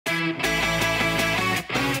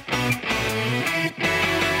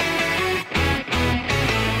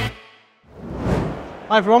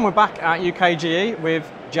Hi everyone, we're back at UKGE with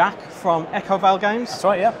Jack from Echovale Games. That's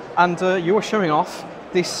right, yeah. And you were showing off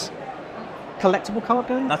this collectible card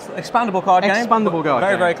game? That's expandable card game. Expandable card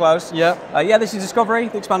very, game. very close. Yeah. Yeah, this is Discovery,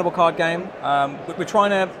 the expandable card game. We're trying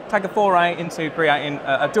to take a foray into creating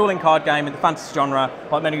a dueling card game in the fantasy genre,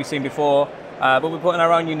 like many we've seen before, but we're putting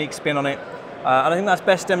our own unique spin on it. And I think that's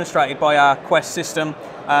best demonstrated by our quest system.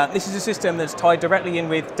 This is a system that's tied directly in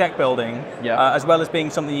with deck building, as well as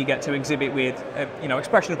being something you get to exhibit with,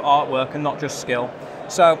 expression of artwork and not just skill.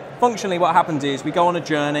 So functionally what happens is we go on a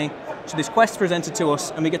journey, so this quest is presented to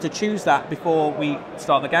us and we get to choose that before we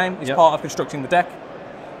start the game. It's part of constructing the deck.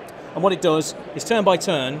 And what it does is turn by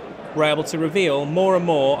turn, we're able to reveal more and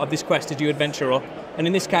more of this quest as you adventure up. And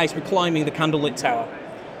in this case, we're climbing the candlelit tower.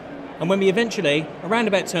 And when we eventually, around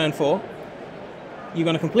about turn 4, you're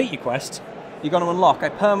going to complete your quest, you're going to unlock a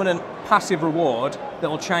permanent passive reward that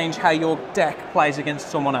will change how your deck plays against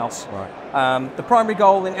someone else. Right. The primary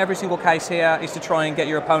goal in every single case here is to try and get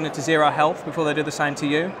your opponent to 0 health before they do the same to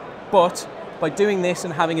you. But by doing this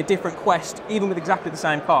and having a different quest, even with exactly the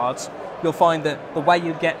same cards, you'll find that the way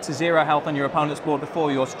you get to 0 health on your opponent's board before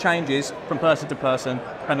yours changes from person to person,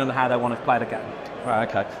 depending on how they want to play the game. Right,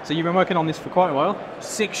 okay. So you've been working on this for quite a while?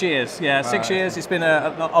 6 years, yeah, right. 6 years. It's been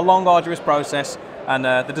a long, arduous process. And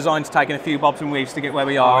the design's taken a few bobs and weaves to get where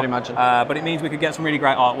we are. I would imagine. But it means we could get some really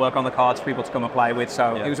great artwork on the cards for people to come and play with,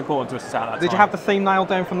 so it was important to us to start that. Did you have the theme nailed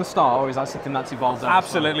down from the start, or is that something that's evolved?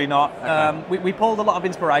 Absolutely not. Okay. We pulled a lot of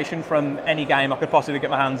inspiration from any game I could possibly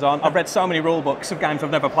get my hands on. I've read so many rule books of games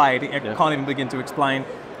I've never played, I can't even begin to explain.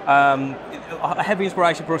 A heavy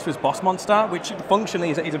inspiration for us was Boss Monster, which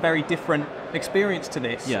functionally is a very different experience to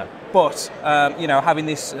this. Yeah. But having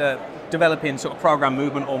this developing sort of program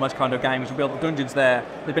movement almost kind of games, we built the dungeons there.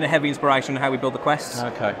 There's been a heavy inspiration in how we build the quests.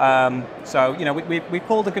 Okay. So we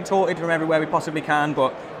pulled and contorted from everywhere we possibly can,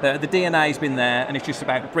 but the DNA's been there, and it's just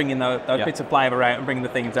about bringing those bits of flavour out and bringing the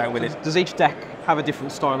themes out with it. Does each deck have a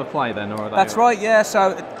different style of play then, or are they? That's right. Yeah.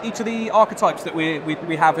 So each of the archetypes that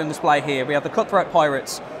we have on display here, we have the Cutthroat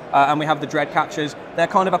Pirates. And we have the Dread Catchers. They're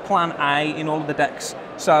kind of a plan A in all of the decks.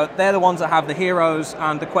 So they're the ones that have the heroes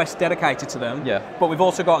and the quests dedicated to them. Yeah. But we've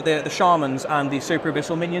also got the Shamans and the Super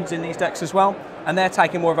Abyssal Minions in these decks as well. And they're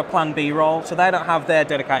taking more of a plan B role. So they don't have their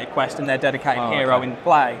dedicated quest and their dedicated hero in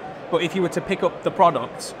play. But if you were to pick up the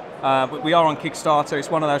product, we are on Kickstarter.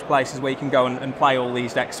 It's one of those places where you can go and play all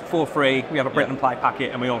these decks for free. We have a print and play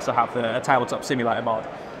packet, and we also have a tabletop simulator mod.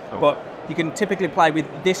 Oh. But you can typically play with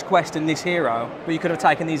this quest and this hero, but you could have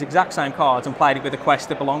taken these exact same cards and played it with a quest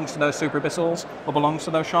that belongs to those Super Abyssals or belongs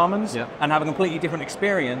to those Shamans, and have a completely different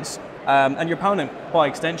experience. And your opponent, by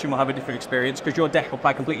extension, will have a different experience because your deck will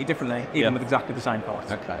play completely differently, even with exactly the same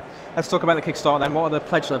cards. Okay. Let's talk about the Kickstarter then. What are the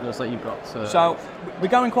pledge levels that you've got? So we're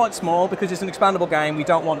going quite small because it's an expandable game. We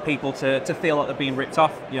don't want people to feel like they're being ripped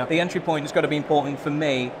off. Yeah. The entry point has got to be important for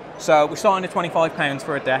me. So we're starting at £25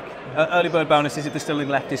 for a deck. Early bird bonuses, if there's still any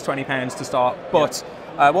left, is £20 to start. But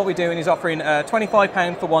what we're doing is offering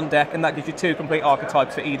 £25 for one deck, and that gives you 2 complete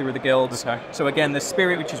archetypes for either of the guilds. Okay. So again, there's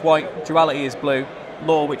Spirit, which is white, Duality is blue,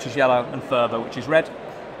 Law, which is yellow, and Fervor, which is red.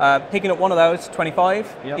 Picking up one of those,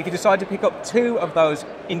 25. If you decide to pick up 2 of those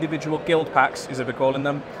individual guild packs, as we're calling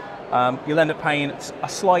them, you'll end up paying a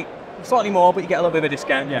slightly more, but you get a little bit of a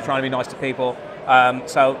discount. You're trying to be nice to people.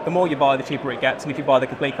 So the more you buy, the cheaper it gets, and if you buy the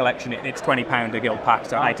complete collection, it's £20 a guild pack,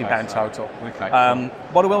 so £18 total. Okay.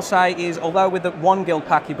 What I will say is, although with the one guild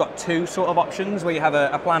pack you've got 2 sort of options, where you have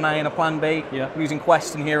a plan A and a plan B, using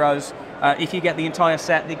quests and heroes, if you get the entire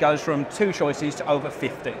set, it goes from 2 choices to over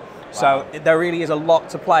 50. So there really is a lot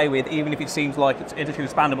to play with, even if it seems like it's an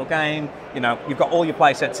expandable game. You've got all your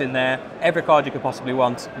play sets in there, every card you could possibly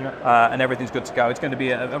want, and everything's good to go. It's going to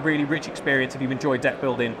be a really rich experience if you've enjoyed deck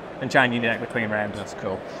building and changing your deck between rounds. That's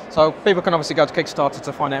cool. So people can obviously go to Kickstarter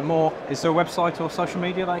to find out more. Is there a website or social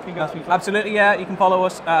media they can go to? Absolutely, yeah. You can follow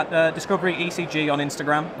us at Discovery ECG on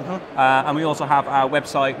Instagram, and we also have our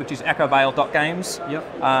website, which is echovale.games.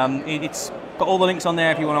 It's got all the links on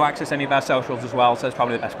there if you want to access any of our socials as well, so it's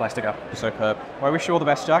probably the best place to go. Superb. Well, I wish you all the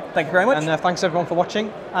best, Jack. Thank you very much. And thanks everyone for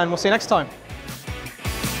watching, and we'll see you next time.